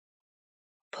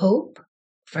Pope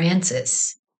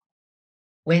Francis,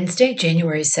 Wednesday,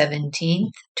 January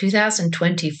 17th,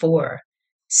 2024,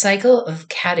 Cycle of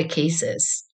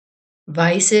Catechesis,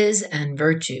 Vices and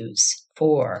Virtues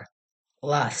 4,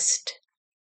 Lust.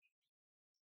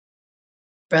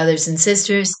 Brothers and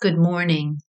sisters, good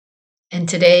morning. And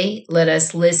today, let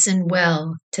us listen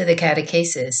well to the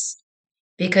Catechesis,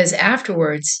 because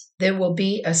afterwards there will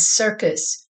be a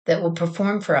circus that will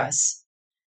perform for us.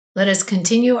 Let us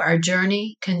continue our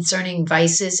journey concerning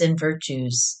vices and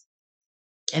virtues.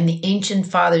 And the ancient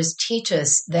fathers teach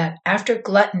us that after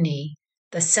gluttony,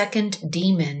 the second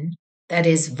demon, that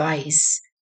is vice,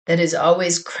 that is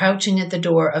always crouching at the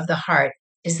door of the heart,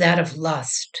 is that of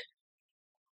lust,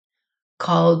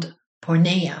 called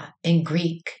porneia in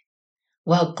Greek.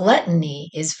 While gluttony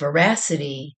is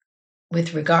voracity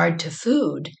with regard to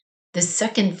food, the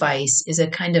second vice is a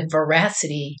kind of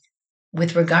voracity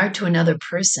with regard to another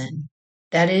person.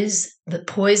 That is the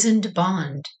poisoned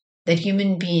bond that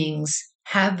human beings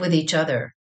have with each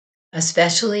other,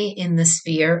 especially in the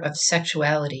sphere of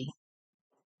sexuality.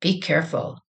 Be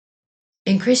careful.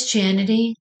 In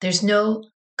Christianity, there's no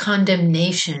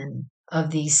condemnation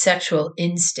of the sexual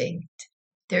instinct.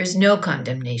 There's no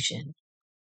condemnation.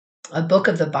 A book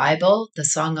of the Bible, the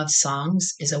Song of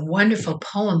Songs, is a wonderful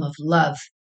poem of love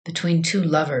between two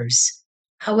lovers.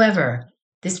 However,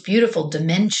 this beautiful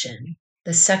dimension,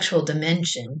 the sexual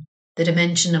dimension, the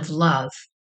dimension of love,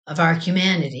 of our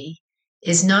humanity,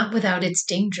 is not without its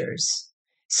dangers.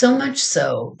 So much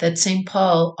so that St.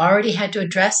 Paul already had to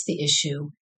address the issue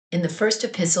in the first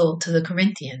epistle to the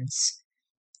Corinthians.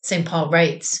 St. Paul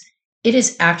writes, "It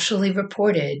is actually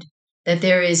reported that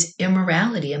there is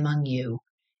immorality among you,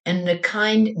 and the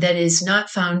kind that is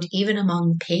not found even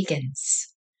among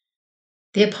pagans."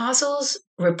 The apostle's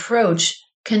reproach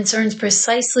concerns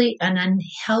precisely an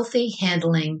unhealthy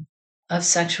handling of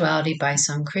sexuality by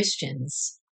some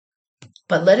Christians.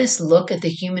 But let us look at the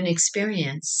human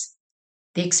experience,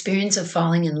 the experience of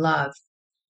falling in love.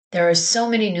 There are so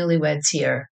many newlyweds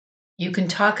here. You can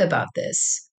talk about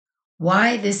this.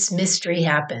 Why this mystery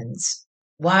happens,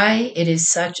 why it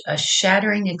is such a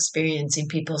shattering experience in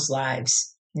people's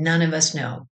lives, none of us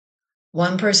know.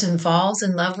 One person falls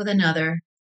in love with another.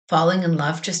 Falling in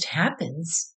love just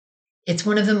happens. It's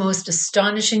one of the most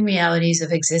astonishing realities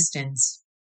of existence.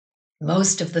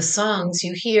 Most of the songs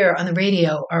you hear on the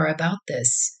radio are about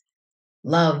this.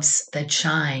 Loves that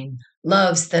shine,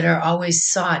 loves that are always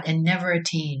sought and never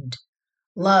attained,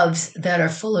 loves that are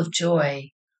full of joy,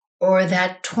 or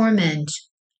that torment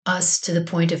us to the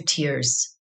point of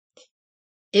tears.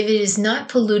 If it is not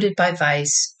polluted by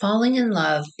vice, falling in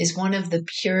love is one of the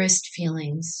purest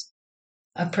feelings.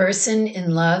 A person in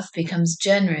love becomes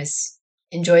generous,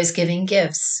 enjoys giving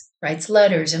gifts, writes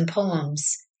letters and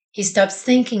poems. He stops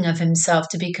thinking of himself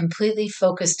to be completely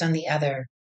focused on the other.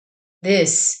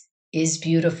 This is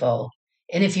beautiful.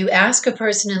 And if you ask a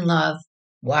person in love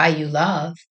why you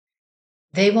love,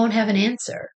 they won't have an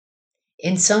answer.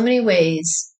 In so many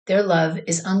ways, their love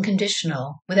is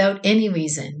unconditional, without any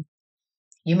reason.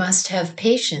 You must have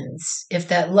patience if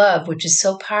that love, which is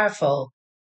so powerful,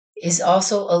 is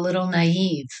also a little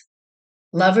naive.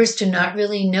 Lovers do not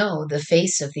really know the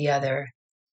face of the other.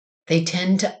 They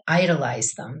tend to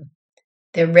idolize them.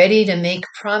 They're ready to make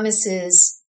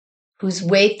promises whose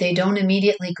weight they don't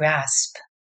immediately grasp.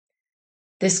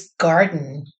 This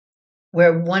garden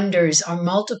where wonders are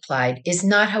multiplied is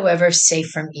not, however, safe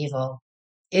from evil.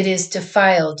 It is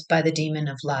defiled by the demon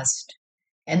of lust.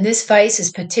 And this vice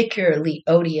is particularly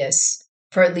odious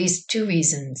for at least two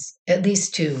reasons, at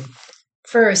least two.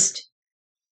 First,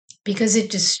 because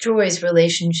it destroys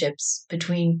relationships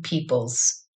between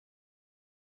peoples.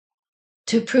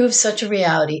 To prove such a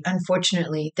reality,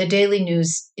 unfortunately, the daily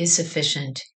news is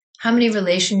sufficient. How many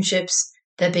relationships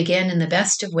that began in the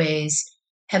best of ways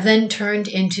have then turned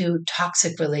into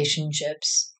toxic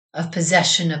relationships of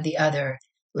possession of the other,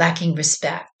 lacking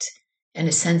respect and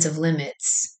a sense of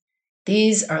limits.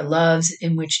 These are loves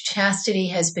in which chastity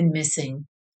has been missing,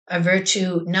 a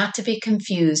virtue not to be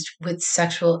confused with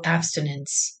sexual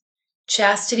abstinence.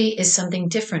 Chastity is something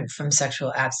different from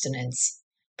sexual abstinence,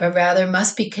 but rather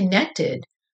must be connected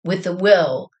with the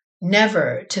will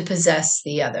never to possess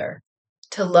the other.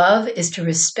 To love is to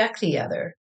respect the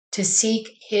other, to seek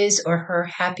his or her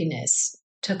happiness,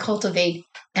 to cultivate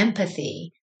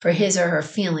empathy for his or her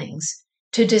feelings,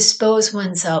 to dispose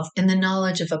oneself in the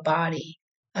knowledge of a body,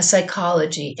 a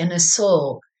psychology, and a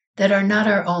soul that are not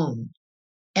our own,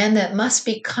 and that must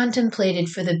be contemplated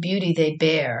for the beauty they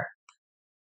bear.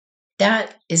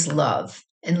 That is love,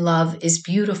 and love is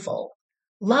beautiful.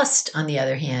 Lust, on the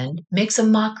other hand, makes a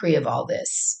mockery of all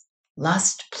this.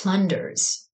 Lust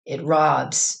plunders. It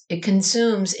robs. It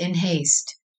consumes in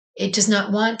haste. It does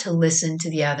not want to listen to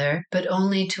the other, but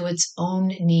only to its own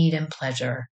need and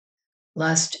pleasure.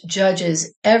 Lust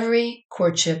judges every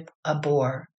courtship a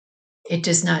bore. It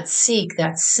does not seek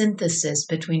that synthesis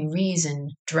between reason,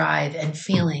 drive, and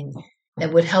feeling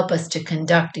that would help us to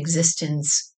conduct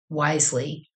existence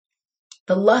wisely.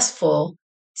 The lustful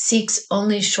seeks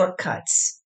only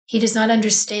shortcuts. He does not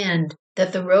understand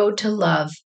that the road to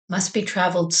love must be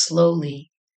traveled slowly,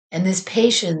 and this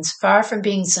patience, far from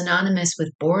being synonymous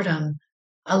with boredom,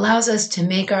 allows us to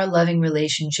make our loving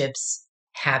relationships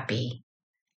happy.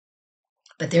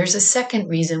 But there's a second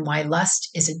reason why lust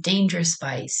is a dangerous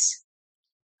vice.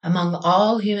 Among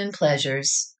all human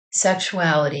pleasures,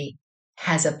 sexuality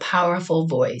has a powerful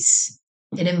voice.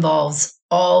 It involves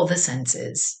all the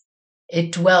senses.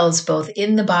 It dwells both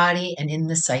in the body and in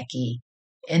the psyche.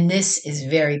 And this is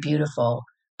very beautiful.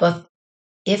 But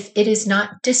if it is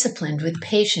not disciplined with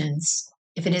patience,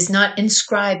 if it is not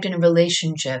inscribed in a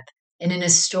relationship and in a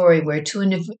story where two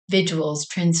individuals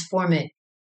transform it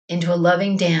into a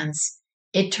loving dance,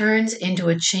 it turns into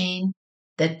a chain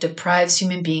that deprives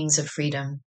human beings of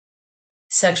freedom.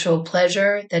 Sexual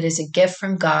pleasure that is a gift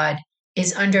from God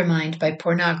is undermined by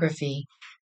pornography.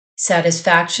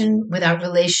 Satisfaction without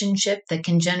relationship that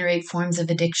can generate forms of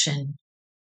addiction.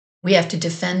 We have to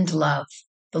defend love,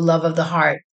 the love of the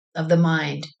heart, of the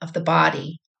mind, of the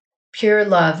body, pure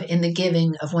love in the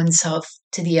giving of oneself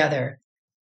to the other.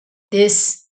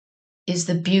 This is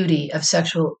the beauty of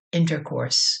sexual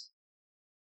intercourse.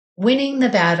 Winning the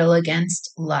battle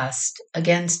against lust,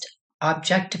 against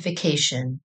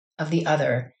objectification of the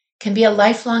other, can be a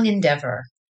lifelong endeavor,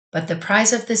 but the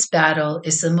prize of this battle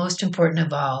is the most important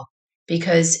of all,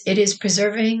 because it is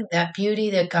preserving that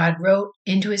beauty that God wrote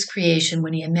into his creation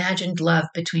when he imagined love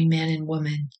between man and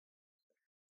woman,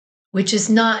 which is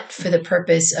not for the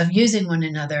purpose of using one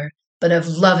another, but of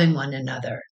loving one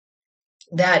another.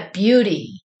 That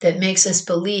beauty that makes us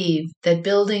believe that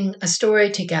building a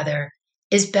story together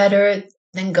is better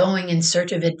than going in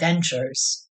search of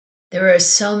adventures. There are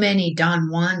so many Don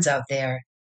Juans out there.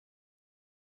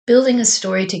 Building a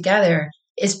story together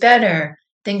is better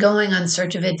than going on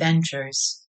search of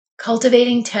adventures.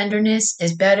 Cultivating tenderness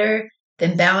is better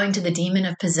than bowing to the demon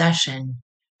of possession.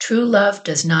 True love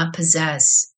does not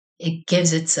possess, it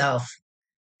gives itself.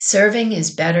 Serving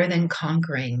is better than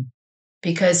conquering,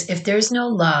 because if there's no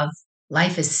love,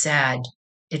 life is sad.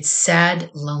 It's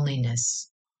sad loneliness.